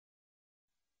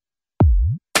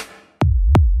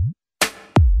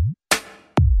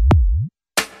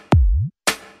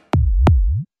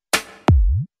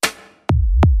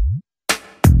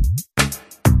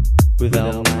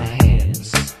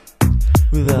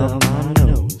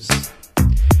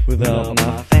without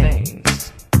my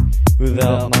fangs,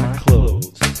 without my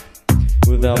clothes,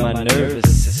 without my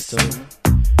nervous system,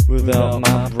 without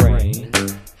my brain,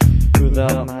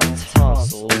 without my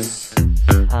tonsils.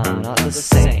 I'm not the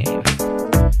same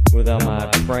without my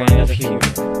brand of humor,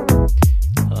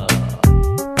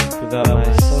 without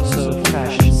my so-so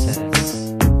fashion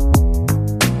sense,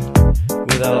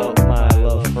 without my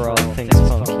love for all things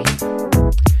funky,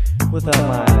 without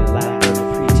my lack of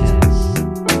pretense,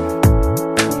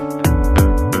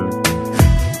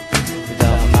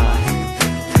 without my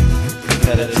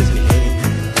repetitive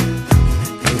behavior,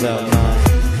 without my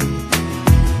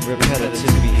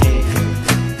repetitive behavior,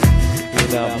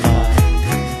 without my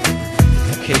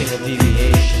occasional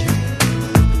deviation,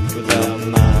 without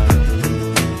my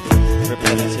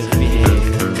repetitive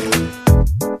behavior,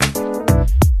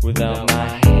 without my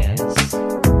hands,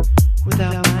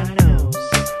 without my nose,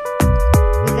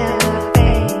 without my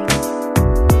face,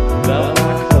 without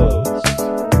my clothes,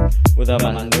 without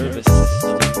my nervous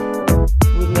system,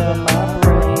 without my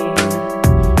brain,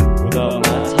 without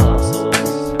my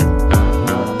tonsils. I'm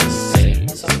not the same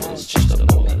as I was just a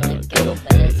moment ago.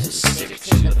 Better stick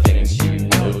to the things you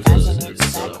know. Doesn't it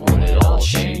suck when it all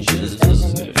changes?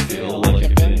 Doesn't it feel like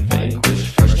you've been vanquished?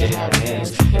 First you have hands,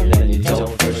 and then you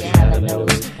don't. First you have a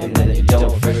nose, and then you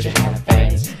don't. First you have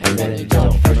fangs, and then you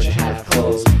don't. First you have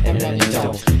clothes, and then you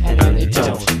don't. And then you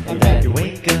don't. And then you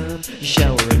wake up, you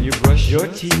shower and you brush your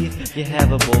teeth. You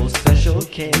have a bowl of special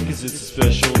cake, 'cause it's a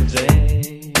special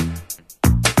day.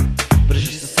 But it's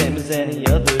just the same as any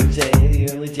other day. The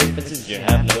only difference is you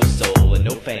have no soul, and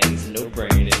no fangs, and no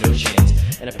brain, and no chance,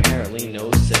 and apparently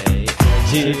no say.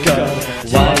 Dear God,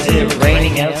 why is it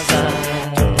raining outside?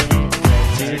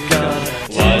 Dear God,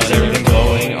 why is everything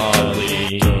glowing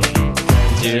oddly?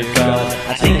 Dear God,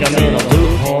 I think I'm in a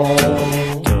loophole.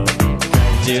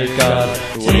 Dear God,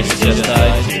 what do you suggest I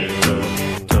do?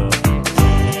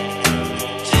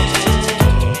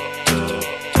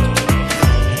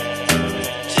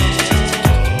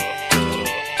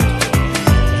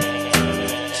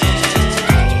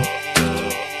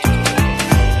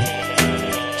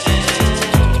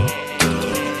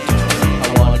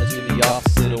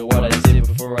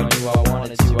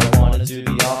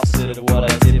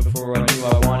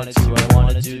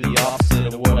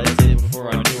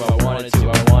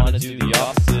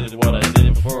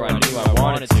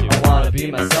 Be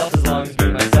myself as long as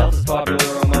being myself is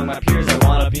popular among my peers. I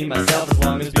wanna be myself as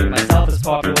long as being myself is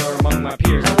popular among my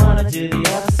peers. I wanna do the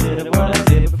opposite of what I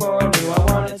did before I knew I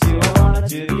wanted to. I wanna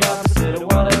do the opposite of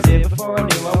what I did before I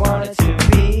knew I wanted to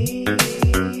be.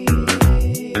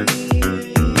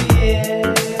 Yeah.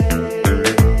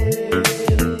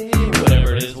 Whatever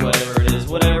it is, whatever it is,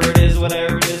 whatever it is, whatever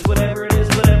it is, whatever it is,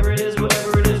 whatever it is,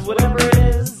 whatever it is, whatever it is. Whatever it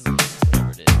is.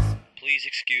 Please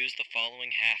excuse the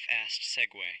following half-assed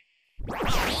segue.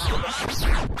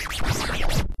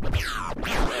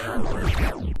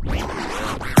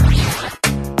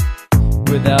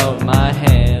 Without my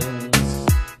hands,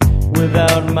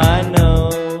 without my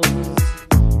nose,